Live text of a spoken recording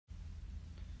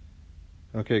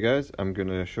Okay guys, I'm going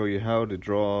to show you how to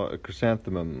draw a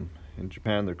chrysanthemum. In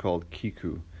Japan they're called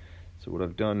Kiku. So what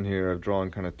I've done here, I've drawn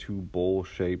kind of two bowl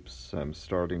shapes. I'm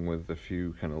starting with a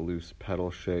few kind of loose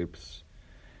petal shapes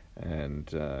and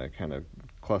kind of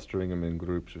clustering them in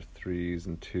groups of 3s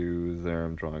and 2s. There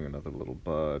I'm drawing another little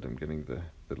bud. I'm getting the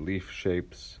leaf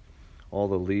shapes. All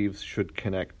the leaves should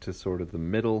connect to sort of the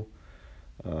middle.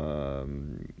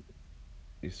 You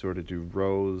sort of do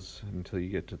rows until you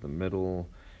get to the middle.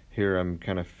 Here I'm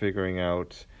kind of figuring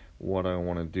out what I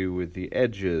want to do with the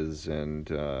edges and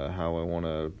how I want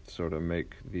to sort of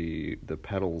make the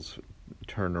petals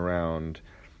turn around,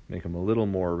 make them a little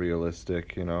more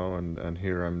realistic, you know, and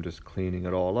here I'm just cleaning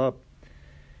it all up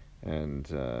and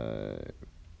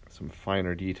some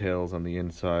finer details on the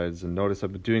insides. And notice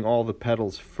I've been doing all the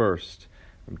petals first.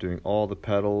 I'm doing all the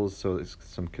petals so there's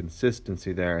some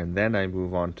consistency there, and then I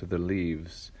move on to the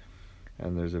leaves.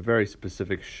 And there's a very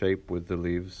specific shape with the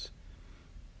leaves.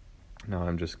 Now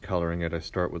I'm just coloring it. I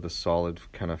start with a solid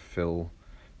kind of fill,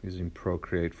 using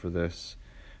Procreate for this.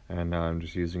 And now I'm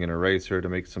just using an eraser to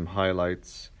make some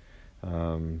highlights.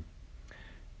 Kind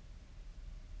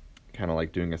of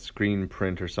like doing a screen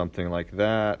print or something like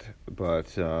that,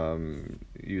 but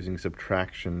using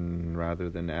subtraction rather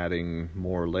than adding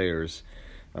more layers.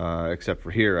 Except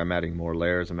for here, I'm adding more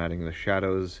layers. I'm adding the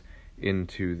shadows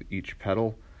into each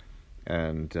petal.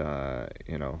 And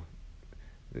you know,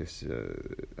 this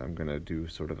I'm gonna do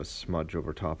sort of a smudge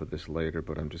over top of this later,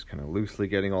 but I'm just kind of loosely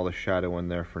getting all the shadow in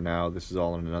there for now. This is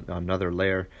all on another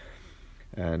layer,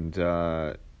 and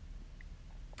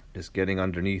just getting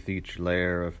underneath each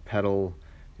layer of petal,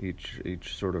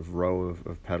 each sort of row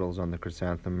of petals on the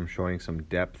chrysanthemum, showing some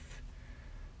depth.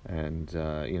 And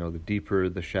you know, the deeper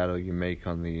the shadow you make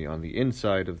on the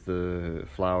inside of the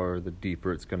flower, the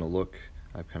deeper it's going to look.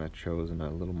 I've kind of chosen a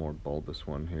little more bulbous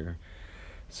one here.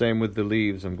 Same with the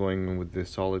leaves. I'm going with the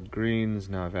solid greens.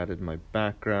 Now I've added my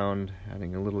background,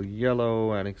 adding a little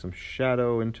yellow, adding some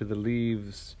shadow into the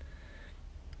leaves,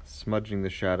 smudging the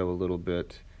shadow a little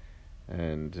bit.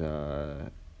 And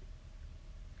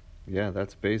yeah,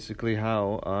 that's basically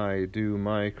how I do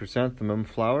my chrysanthemum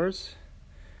flowers.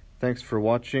 Thanks for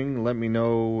watching. Let me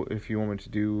know if you want me to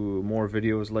do more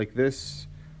videos like this.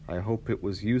 I hope it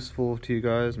was useful to you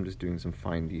guys. I'm just doing some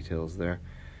fine details there,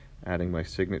 adding my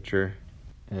signature.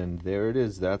 And there it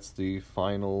is. That's the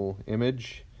final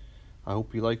image. I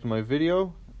hope you liked my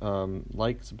video.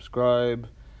 Like, subscribe,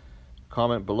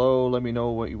 comment below. Let me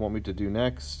know what you want me to do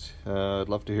next. I'd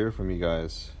love to hear from you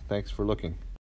guys. Thanks for looking.